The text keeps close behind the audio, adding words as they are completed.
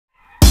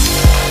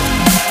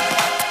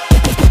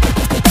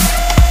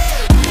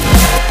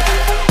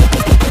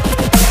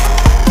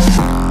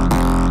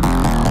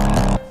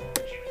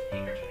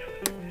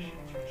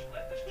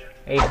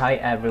Hi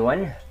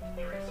everyone,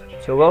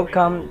 so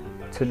welcome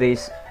to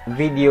this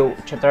video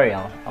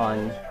tutorial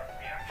on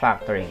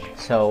factoring.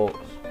 So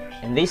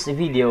in this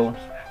video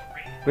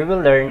we will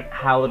learn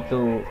how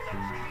to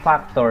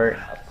factor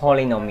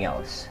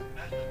polynomials.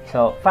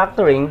 So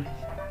factoring,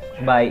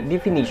 by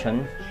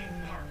definition,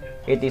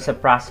 it is a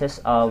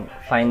process of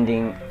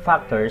finding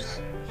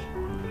factors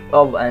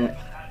of an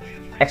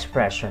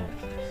expression,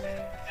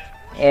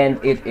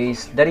 and it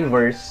is the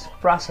reverse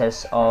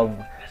process of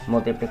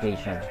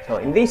multiplication.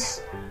 So in this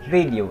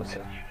video,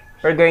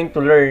 we're going to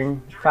learn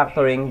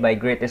factoring by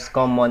greatest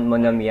common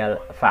monomial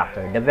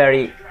factor, the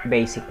very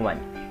basic one.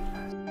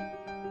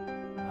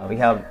 We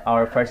have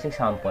our first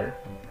example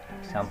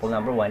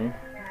number 1.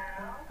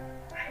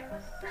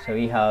 So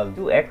we have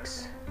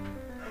 2x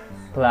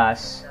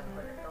plus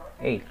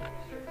 8.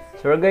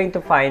 So we're going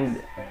to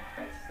find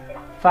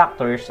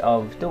factors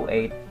of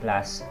 2x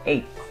plus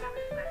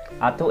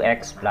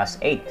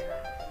 8.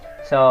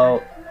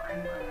 So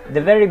the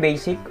very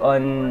basic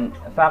on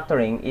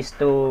factoring is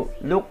to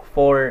look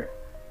for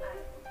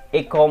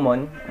a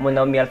common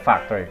monomial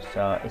factor.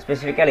 So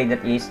specifically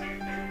that is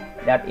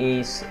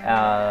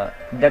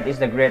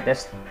the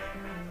greatest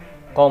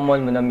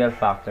common monomial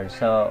factor.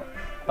 So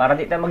para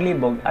di tayo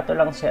maglibog, ato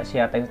lang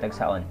siya tayo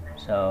tagsaon.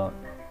 So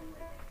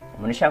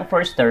muna siyang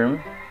first term,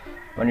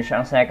 muna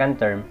siyang second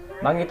term.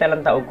 Mangita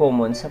lang tao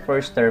common sa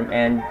first term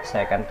and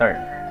second term.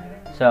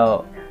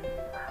 So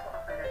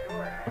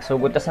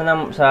sugot sa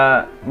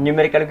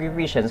numerical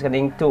coefficients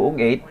kaning 2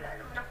 ug 8.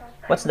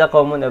 What's the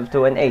common of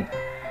 2 and 8?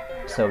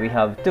 So we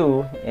have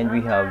 2 and we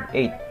have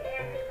 8.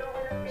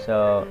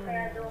 So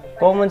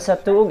common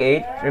sa 2 ug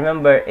 8,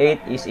 remember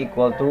 8 is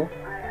equal to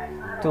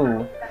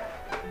 2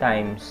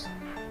 times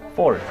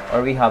 4, or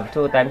we have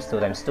 2 times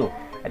 2 times 2,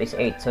 that is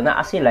 8. So naa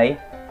sila'y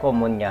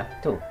common niya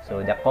 2, so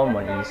the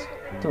common is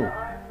 2.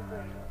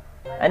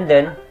 And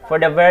then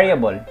for the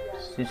variable,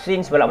 so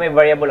since wala may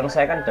variable ang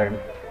second term,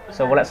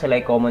 so wala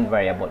sila'y common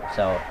variable.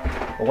 So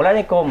kung wala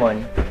na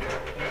common,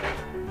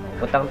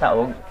 butang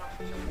taog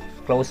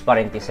close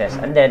parenthesis,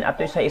 and then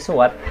ato sa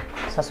isuwat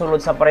sa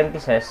sulod sa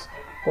parenthesis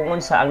kung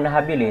unsa ang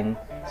nahabilin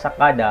sa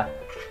kada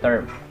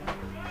term.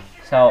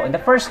 So in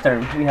the first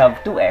term we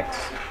have 2x.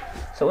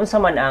 So unsa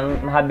man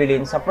ang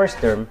mahabilin sa first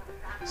term,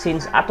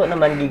 since ato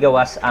naman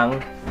gigawas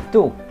ang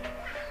 2.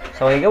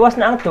 So gigawas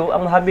na ang 2,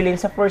 ang mahabilin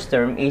sa first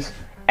term is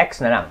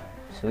x na lang.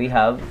 So we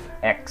have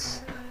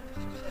x,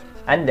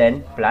 and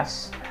then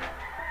plus.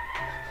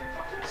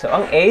 So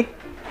ang 8,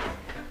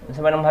 unsa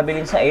man ang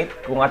mahabilin sa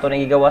 8 kung ato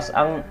nang gigawas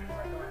ang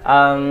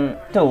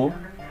 2.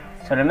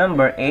 So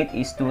remember 8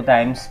 is 2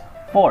 times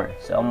 4.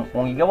 So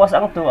kung gigawas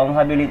ang 2, ang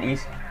mahabilin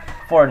is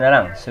 4 na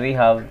lang. So we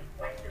have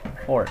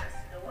 4.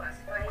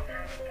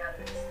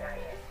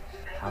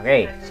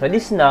 Okay, so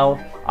this is now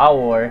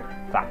our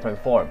factor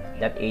form.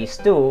 That is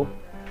 2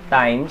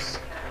 times,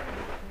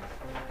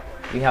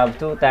 we have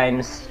 2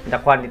 times the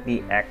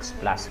quantity x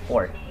plus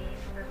 4.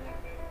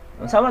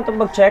 Unsa man itong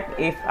mag-check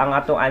if ang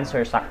atong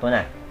answer sakto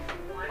na.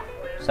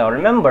 So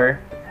remember,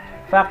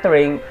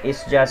 factoring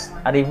is just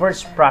a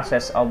reverse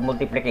process of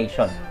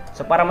multiplication.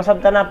 So para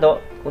masabtan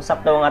nato kung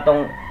sakto ang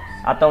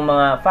atong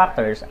mga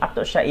factors,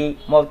 ato siya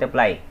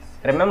i-multiply.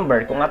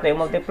 Remember, kung ato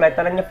i-multiply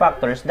tanan yung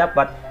factors,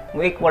 dapat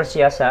mo equal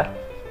siya sa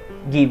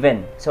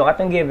given. So ang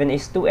atong given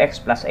is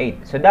 2x plus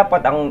 8. So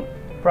dapat ang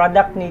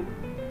product ni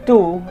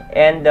 2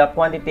 and the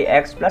quantity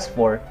x plus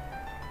 4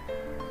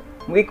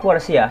 mo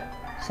equal siya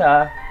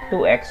sa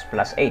 2x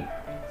plus 8.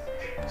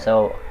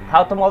 So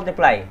how to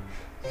multiply?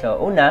 So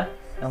una,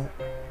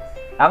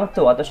 ang 2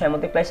 ato siya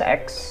multiply sa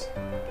x.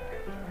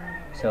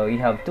 So we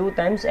have 2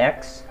 times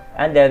x,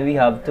 and then we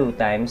have 2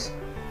 times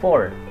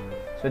 4.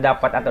 So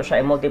dapat ato siya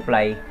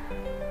i-multiply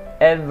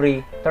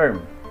every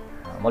term.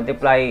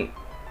 Multiply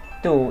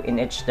 2 in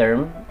each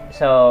term.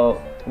 So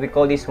we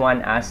call this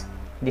one as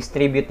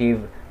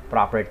distributive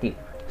property.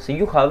 So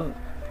you have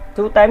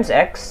 2 times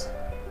x,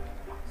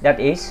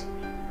 that is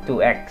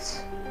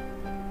 2x.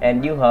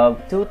 And you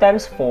have 2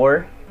 times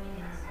 4,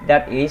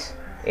 that is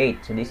 8.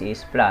 So this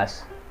is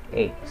plus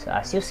 8. So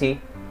as you see,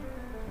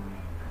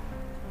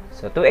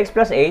 so 2x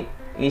plus 8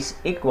 is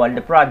equal,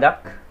 the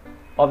product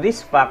of these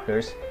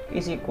factors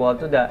is equal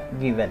to the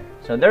given.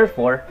 So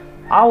therefore,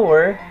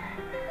 our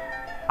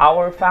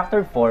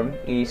factor form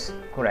is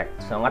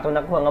correct. So ang atong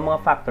nakuha nga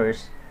mga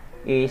factors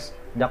is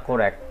the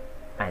correct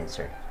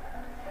answer.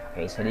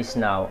 Okay, so this is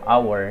now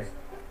our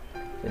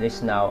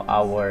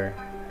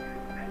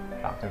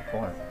factor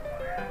form.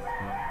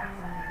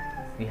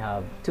 We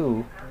have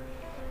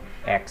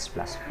 2x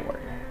plus 4.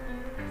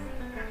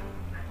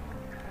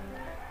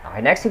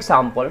 Okay, next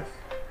example.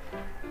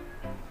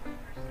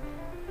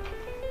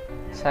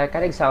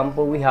 Second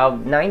example, we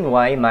have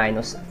 9y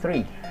minus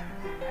 3.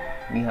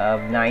 We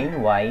have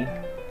 9y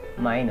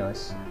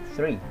minus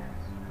 3.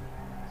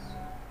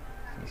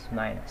 This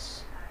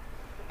minus.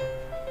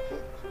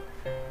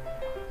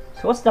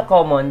 So what's the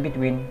common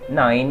between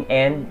 9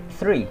 and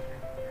 3?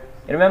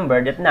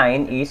 Remember that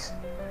 9 is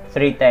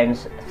 3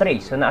 times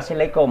 3. So naa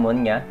sila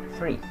common niya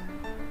 3.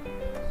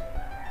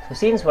 So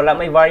since wala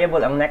may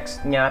variable ang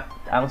next niya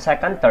ang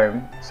second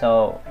term.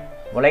 So,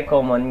 walay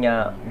common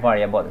nga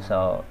variable.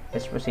 So,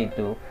 let's proceed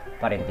to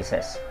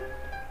parentheses.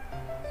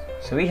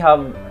 So, we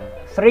have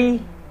 3.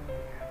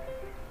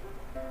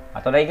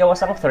 Ato na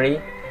igawas ang 3.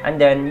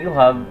 And then, you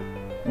have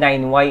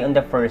 9y on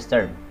the first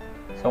term.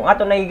 So, kung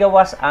ato na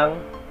igawas ang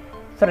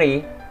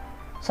 3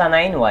 sa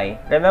 9y,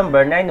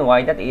 remember,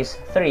 9y, that is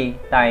 3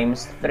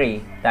 times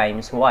 3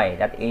 times y.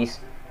 That is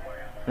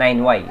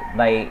 9y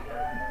by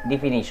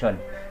definition.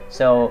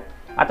 So,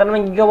 ato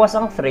naman gigawas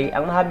ang 3,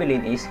 ang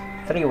mahabilin is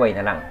 3y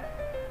na lang.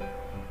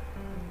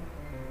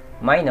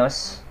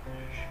 Minus,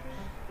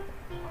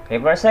 okay,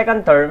 for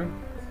second term,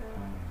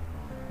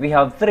 we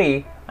have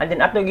 3, and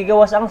then ato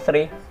gigawas ang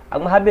 3,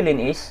 ang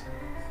mahabilin is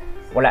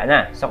wala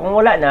na. So, kung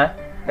wala na,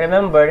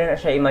 remember na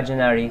siya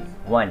imaginary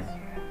 1.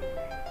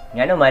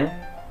 Nga naman,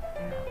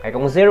 kaya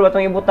kung 0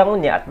 atong ibutang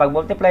niya, at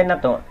pag-multiply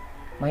na to,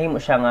 mahimo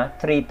siya nga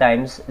 3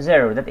 times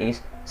 0, that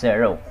is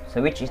 0.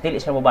 So, which is, dili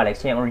siya mabalik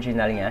sa yung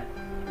original niya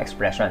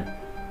expression.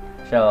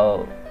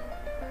 So,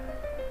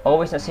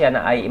 always na siya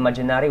na ay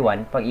imaginary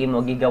 1 pag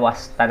imo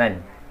gigawas tanan.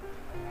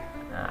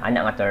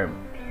 Ana nga term.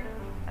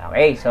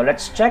 Okay, so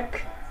let's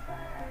check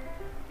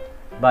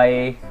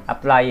by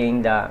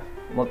applying the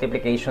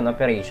multiplication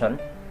operation.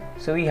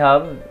 So, we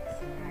have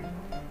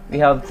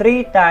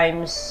 3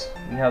 times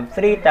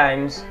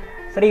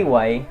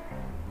 3y,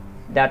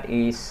 that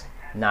is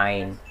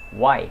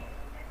 9y,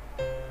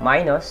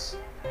 minus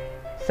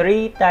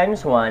 3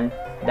 times 1,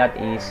 that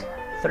is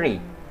 3.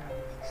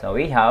 So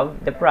we have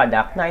the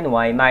product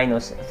 9y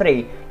minus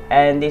 3,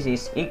 and this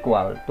is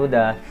equal to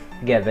the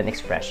given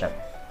expression.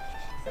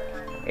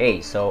 Okay,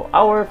 so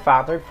our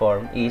factor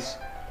form is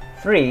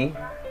 3,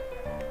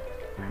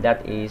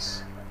 that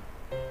is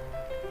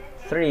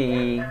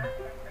 3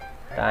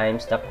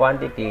 times the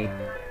quantity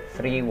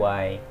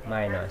 3y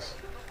minus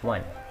 1.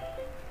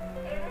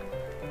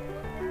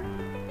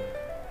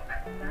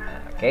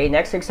 Okay,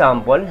 next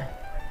example.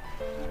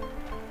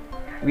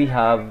 We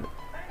have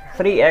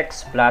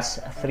 3x plus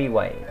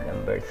 3y.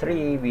 Number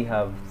 3, we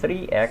have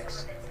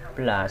 3x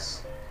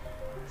plus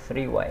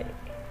 3y.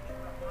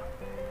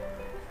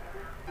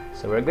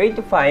 So, we're going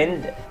to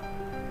find,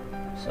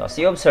 so as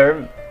you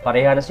observe,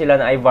 pareha na sila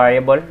na ay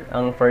variable,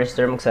 ang first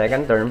term at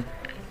second term.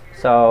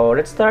 So,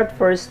 let's start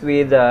first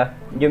with the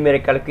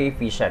numerical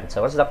coefficient.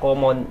 So, what's the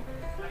common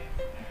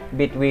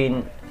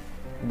between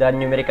the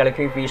numerical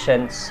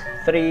coefficients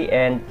 3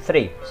 and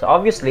 3? So,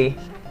 obviously,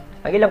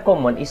 ang ilang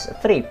common is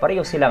 3.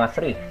 Pareho sila nga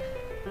 3.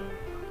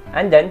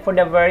 And then, for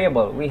the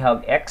variable, we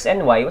have x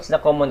and y. What's the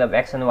common of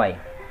x and y?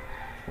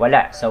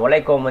 Wala. So,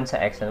 wala'y common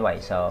sa x and y.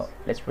 So,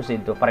 let's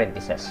proceed to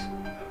parentheses.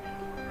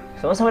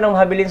 So, unsa man ang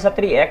mahabilin sa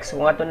 3x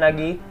kung ato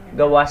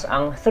nagigawas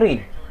ang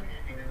 3?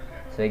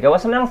 So,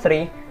 igawas naman ang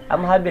 3, ang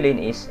mahabilin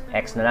is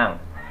x na lang.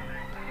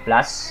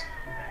 Plus,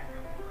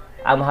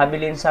 ang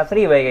mahabilin sa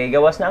 3y kay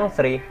gawas na ang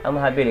 3, ang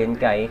mahabilin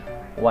kay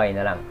y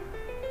na lang.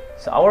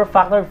 So, our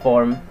factor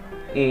form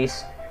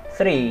is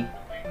 3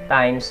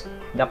 times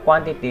the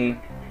quantity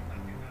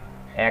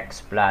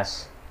x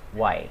plus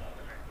y.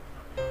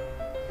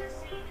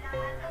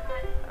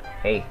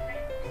 Okay.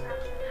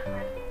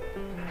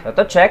 So,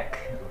 to check,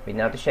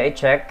 pwede natin siya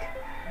i-check.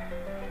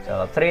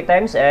 So, 3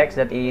 times x,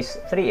 that is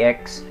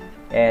 3x,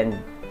 and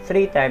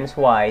 3 times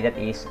y, that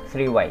is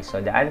 3y.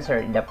 So, the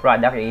answer, the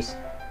product is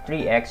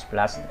 3x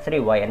plus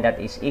 3y, and that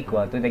is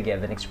equal to the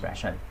given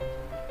expression.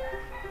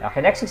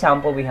 Okay, next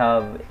example, we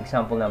have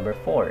example number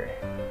 4.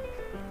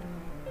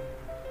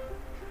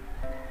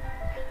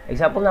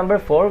 Example number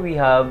 4, we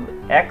have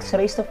x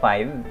raised to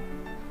 5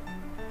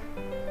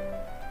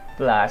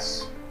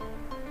 plus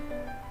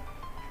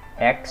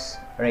x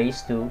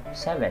raised to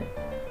 7.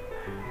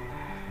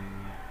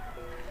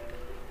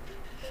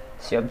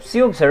 So,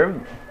 observe,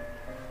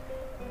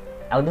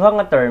 ang duha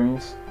nga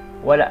terms,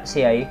 wala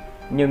siya'y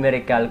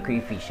numerical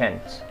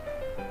coefficients.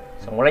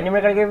 So, kung wala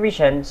numerical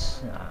coefficients,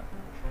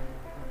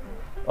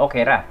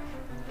 okay ra.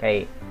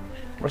 Okay,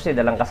 proceed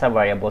na lang ka sa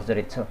variables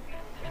diretso.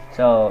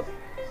 So,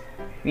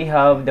 we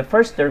have the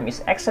first term is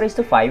x raised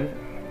to 5,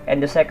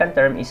 and the second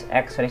term is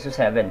x raised to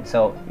 7.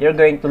 So, you're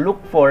going to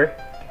look for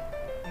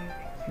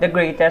the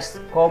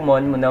greatest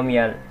common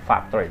monomial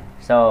factor.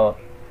 So,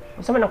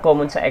 ano man ang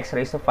common sa x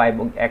raised to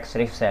 5 ug x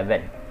raised to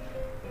 7?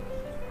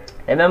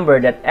 Remember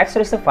that x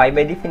raised to 5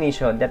 by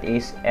definition, that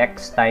is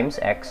x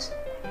times x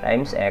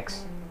times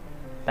x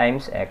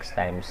times x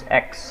times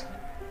x.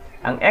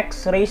 Ang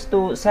x raised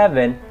to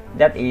 7,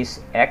 that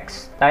is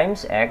x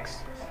times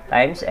x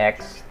times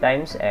x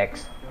times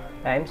x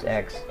times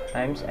x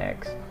times x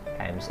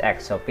times x.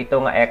 So,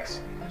 7 nga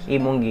x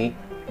imong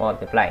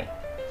gi-multiply.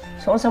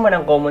 So, unsa man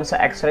ang common sa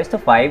x raised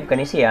to 5,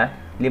 kani siya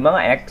 5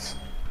 nga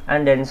x,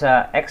 and then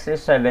sa x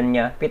raised to 7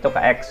 niya 7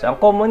 ka x. So, ang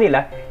common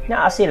nila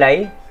naa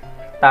sila'y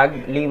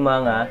tag 5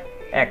 nga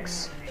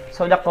x.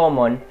 So, the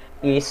common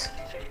is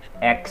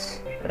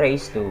x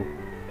raised to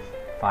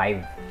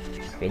 5.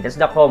 Okay, that's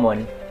the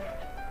common,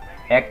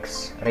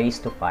 x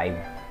raised to 5.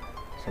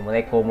 So,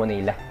 muna yung common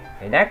nila.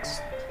 Okay,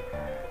 next.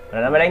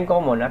 Wala naman lang yung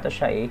common, nato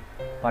siya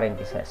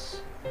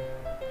parentheses.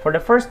 for the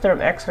first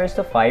term, x raised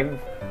to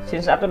 5,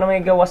 since ato na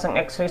may gawas ang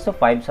x raised to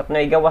 5, sa ato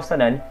na igawas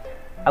tanan,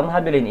 ang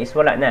mahabilin is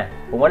wala na.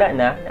 Kung wala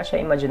na, nasa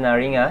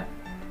imaginary nga,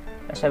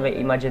 nasa may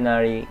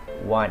imaginary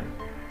 1.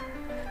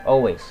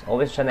 Always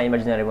siya na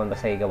imaginary 1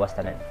 basta igawas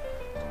tanan.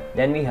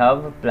 Then we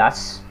have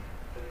plus,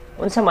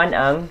 unsa man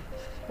ang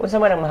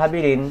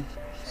mahabilin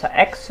sa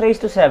x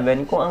raised to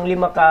 7 kung ang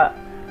 5 ka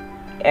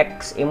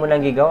x imo nang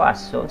gigawas.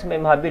 So unsa may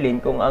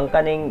mahabilin kung ang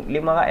kaning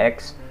 5 ka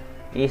x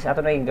is ato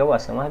nang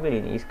gigawas, ang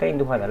mahabilin is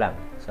kaning duha na lang.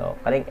 So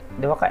kaning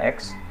duha ka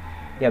x,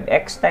 you have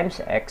x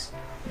times x,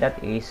 that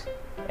is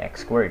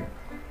x squared.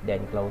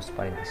 Then close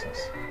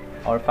parenthesis.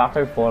 Our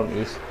factor form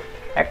is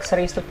x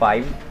raised to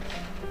 5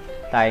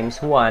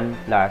 times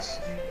 1 plus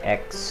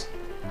x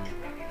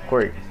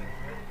squared.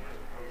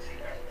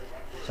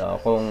 So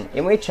kung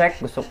imo i-check,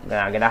 gusto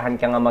ganahan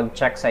ka nga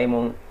mag-check sa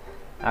imong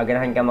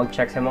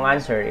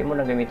answer, imo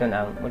na gamiton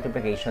ang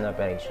multiplication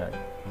operation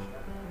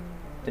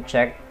to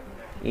check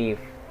if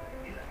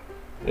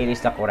it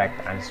is the correct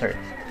answer.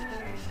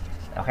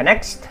 Okay,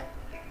 next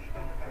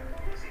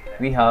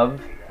we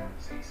have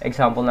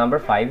example number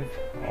 5,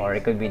 or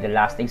it could be the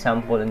last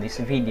example in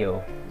this video.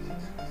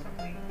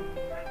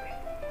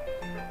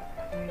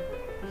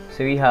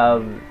 So we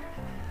have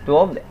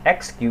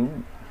 12x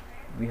cubed.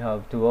 We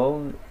have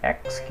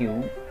 12x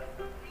cubed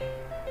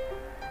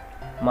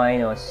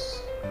minus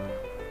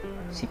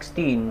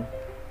 16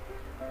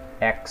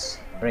 x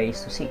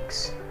raised to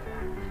 6.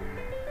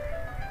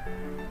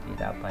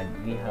 Dapat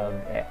we have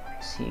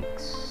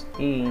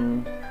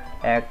 16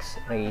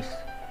 x raised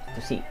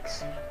to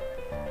 6.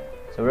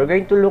 So we're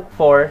going to look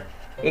for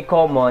a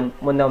common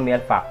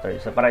monomial factor.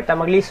 So para ita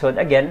maglisod,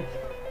 again,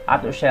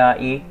 ato siya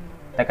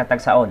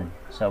i-tagkatagsaon.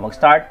 So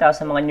mag-start ta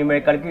sa mga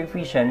numerical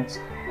coefficients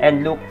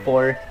and look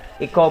for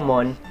a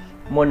common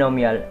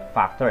monomial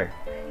factor.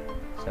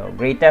 So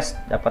greatest,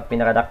 dapat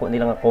pinakadako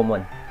nila nga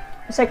common.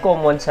 Kasi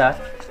common sa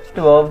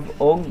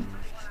 12 og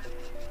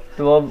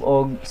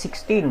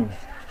 16.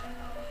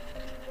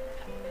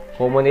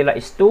 Common nila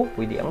is 2,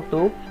 pwede ang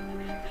 2.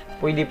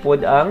 Pwede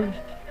pod ang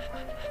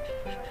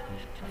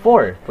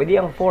 4. Pwede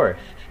ang 4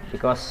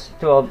 because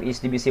 12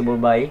 is divisible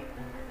by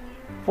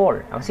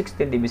 4. Ang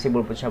 16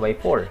 divisible po siya by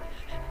 4.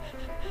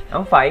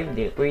 Ang 5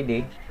 di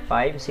pwede.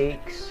 5,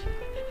 6,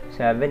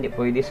 7 di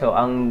pwede. So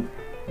ang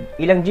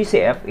ilang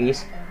GCF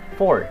is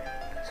 4.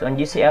 So ang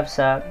GCF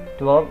sa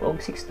 12 o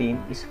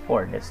 16 is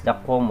 4. That's the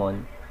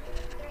common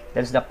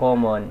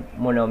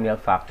monomial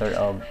factor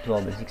of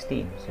 12 and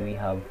 16. So we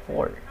have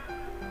 4.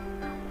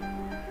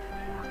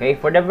 Okay,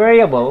 for the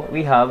variable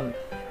we have,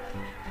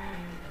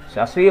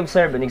 so as we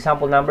observe in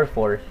example number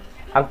 4,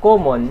 ang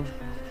common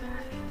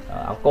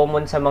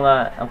sa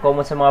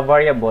mga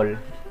variable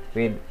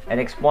with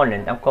an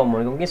exponent, ang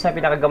common kung kinsa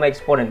pinakagamay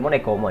exponent mo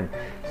na common.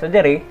 So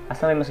dere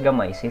asa may mas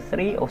gamay, si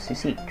 3 o si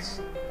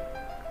 6.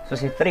 So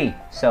si 3.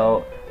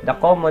 So the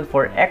common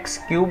for x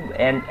cubed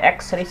and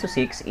x raised to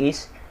 6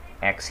 is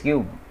x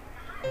cubed.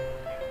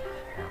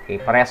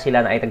 Okay, parehas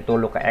sila na ay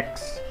tagtulo ka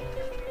x.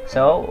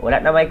 So wala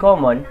na may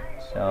common.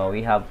 So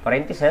we have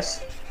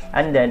parentheses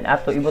and then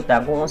ato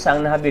ibutang kung unsa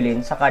ang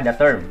nahabilin sa kada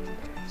term.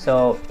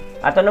 So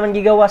ato naman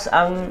gigawas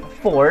ang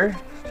 4,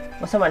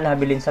 unsa man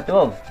nahabilin sa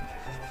 12.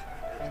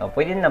 So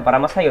pwede na para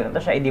masayon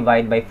ato siya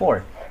i-divide by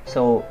 4.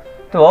 So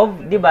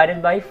 12 divided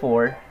by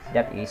 4,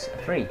 that is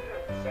 3.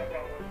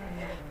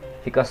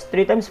 Because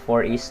 3 times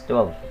 4 is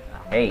 12.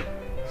 Okay.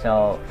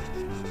 So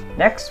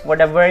next for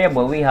the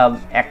variable we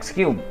have x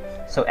cubed.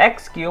 So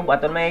x cubed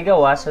ato may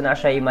gawas, so na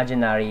siya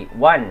imaginary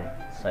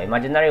 1. So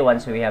imaginary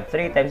 1, so we have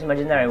 3 times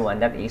imaginary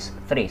 1, that is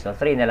 3. So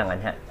 3 na lang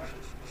ha.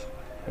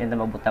 Yan na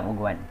magbutang og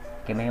 1.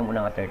 Kaya may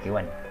muna nga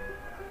 31.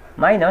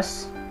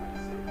 Minus,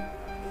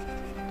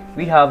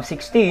 we have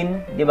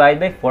 16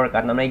 divided by 4.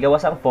 Kahit na may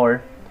gawas ang 4.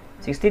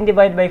 16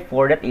 divided by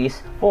 4, that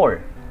is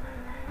 4.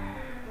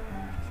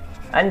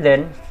 And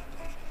then,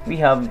 we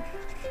have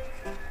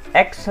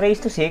x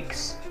raised to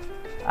 6.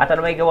 At na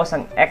may gawas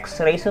ang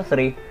x raised to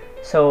 3.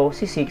 So,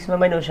 si 6,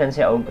 mamanusan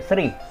siya og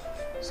 3.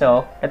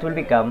 So, that will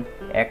become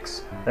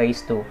x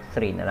raised to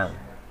 3 na lang.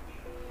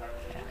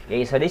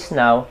 Okay, so this is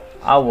now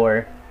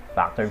our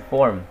factored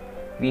form.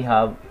 We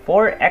have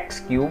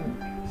 4x cubed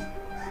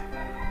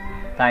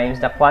times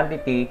the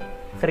quantity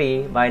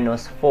 3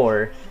 minus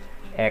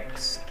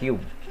 4x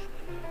cubed.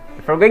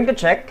 If we're going to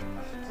check,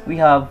 we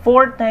have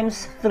 4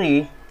 times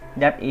 3,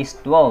 that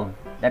is 12.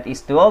 That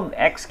is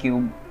 12x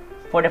cubed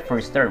for the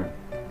first term.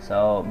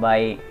 So,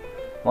 by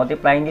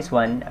multiplying this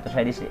one, ito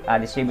siya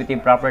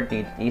distributive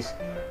property, it is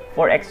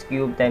 4x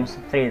cubed times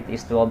 3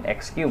 is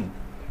 12x cubed.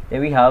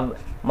 Then we have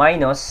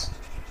minus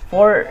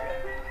 4x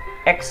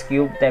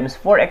cubed times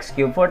 4x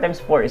cubed. 4 times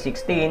 4 is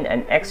 16,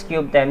 and x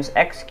cubed times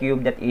x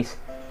cubed, that is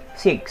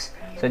 6.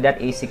 So that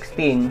is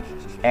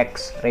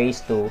 16x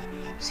raised to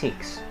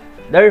 6.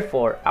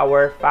 Therefore,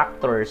 our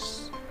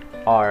factors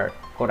are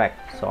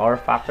correct. So our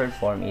factored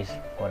form is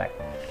correct.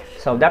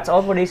 So that's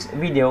all for this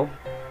video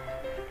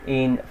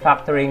in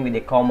factoring with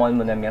the common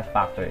monomial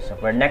factors. So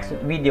for next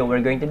video, we're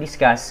going to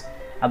discuss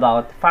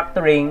about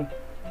factoring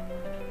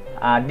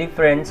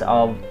difference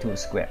of two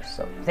squares.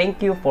 So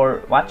thank you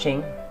for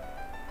watching.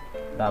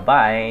 Bye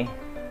bye.